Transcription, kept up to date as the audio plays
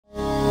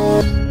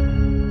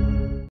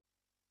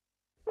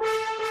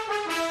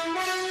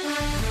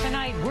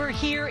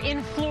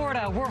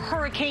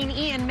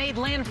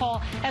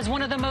as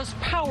one of the most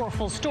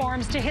powerful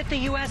storms to hit the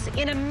U.S.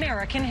 in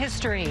American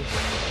history.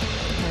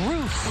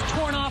 Roofs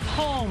torn off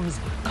homes,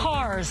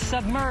 cars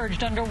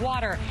submerged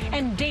underwater,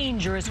 and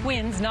dangerous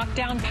winds knocked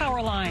down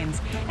power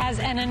lines as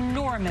an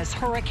enormous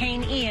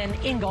Hurricane Ian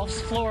engulfs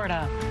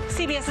Florida.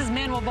 CBS's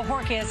Manuel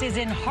Bojorquez is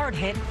in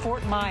hard-hit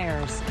Fort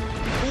Myers.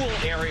 The pool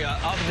area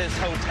of this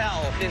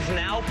hotel is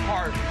now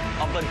part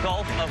of the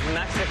Gulf of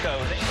Mexico.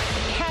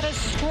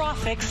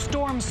 Catastrophic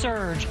storm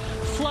surge.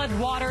 Flood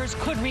waters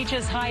could reach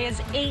as high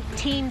as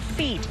 18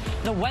 feet.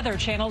 The Weather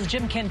Channel's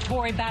Jim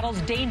Cantore battles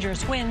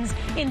dangerous winds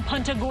in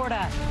Punta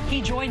Gorda.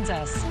 He joins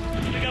us.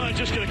 I'm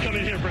just going to come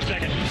in here for a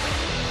second.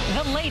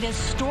 The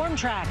latest storm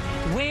track,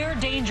 where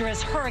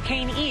dangerous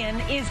Hurricane Ian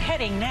is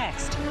heading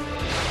next.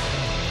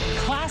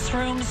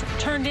 Classrooms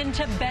turned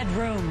into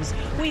bedrooms.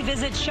 We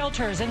visit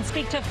shelters and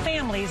speak to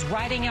families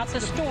riding out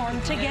the storm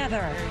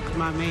together.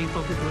 My main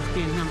focus was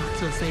getting him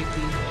to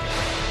safety.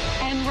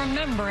 And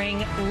remembering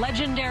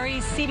legendary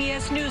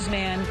CBS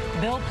newsman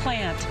Bill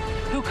Plant,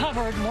 who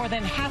covered more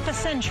than half a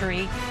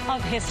century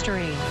of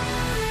history.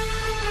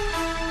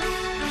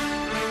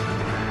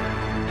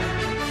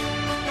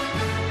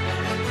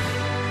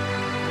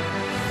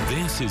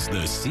 This is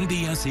the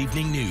CBS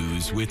Evening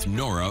News with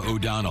Norah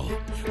O'Donnell,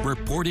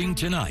 reporting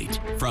tonight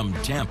from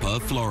Tampa,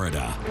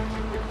 Florida.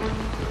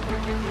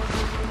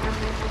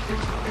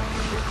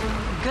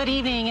 Good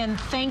evening, and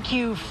thank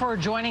you for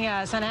joining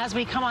us. And as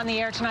we come on the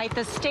air tonight,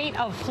 the state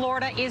of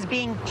Florida is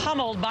being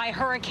pummeled by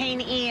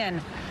Hurricane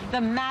Ian.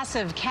 The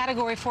massive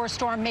Category 4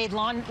 storm made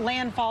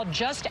landfall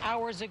just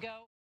hours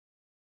ago.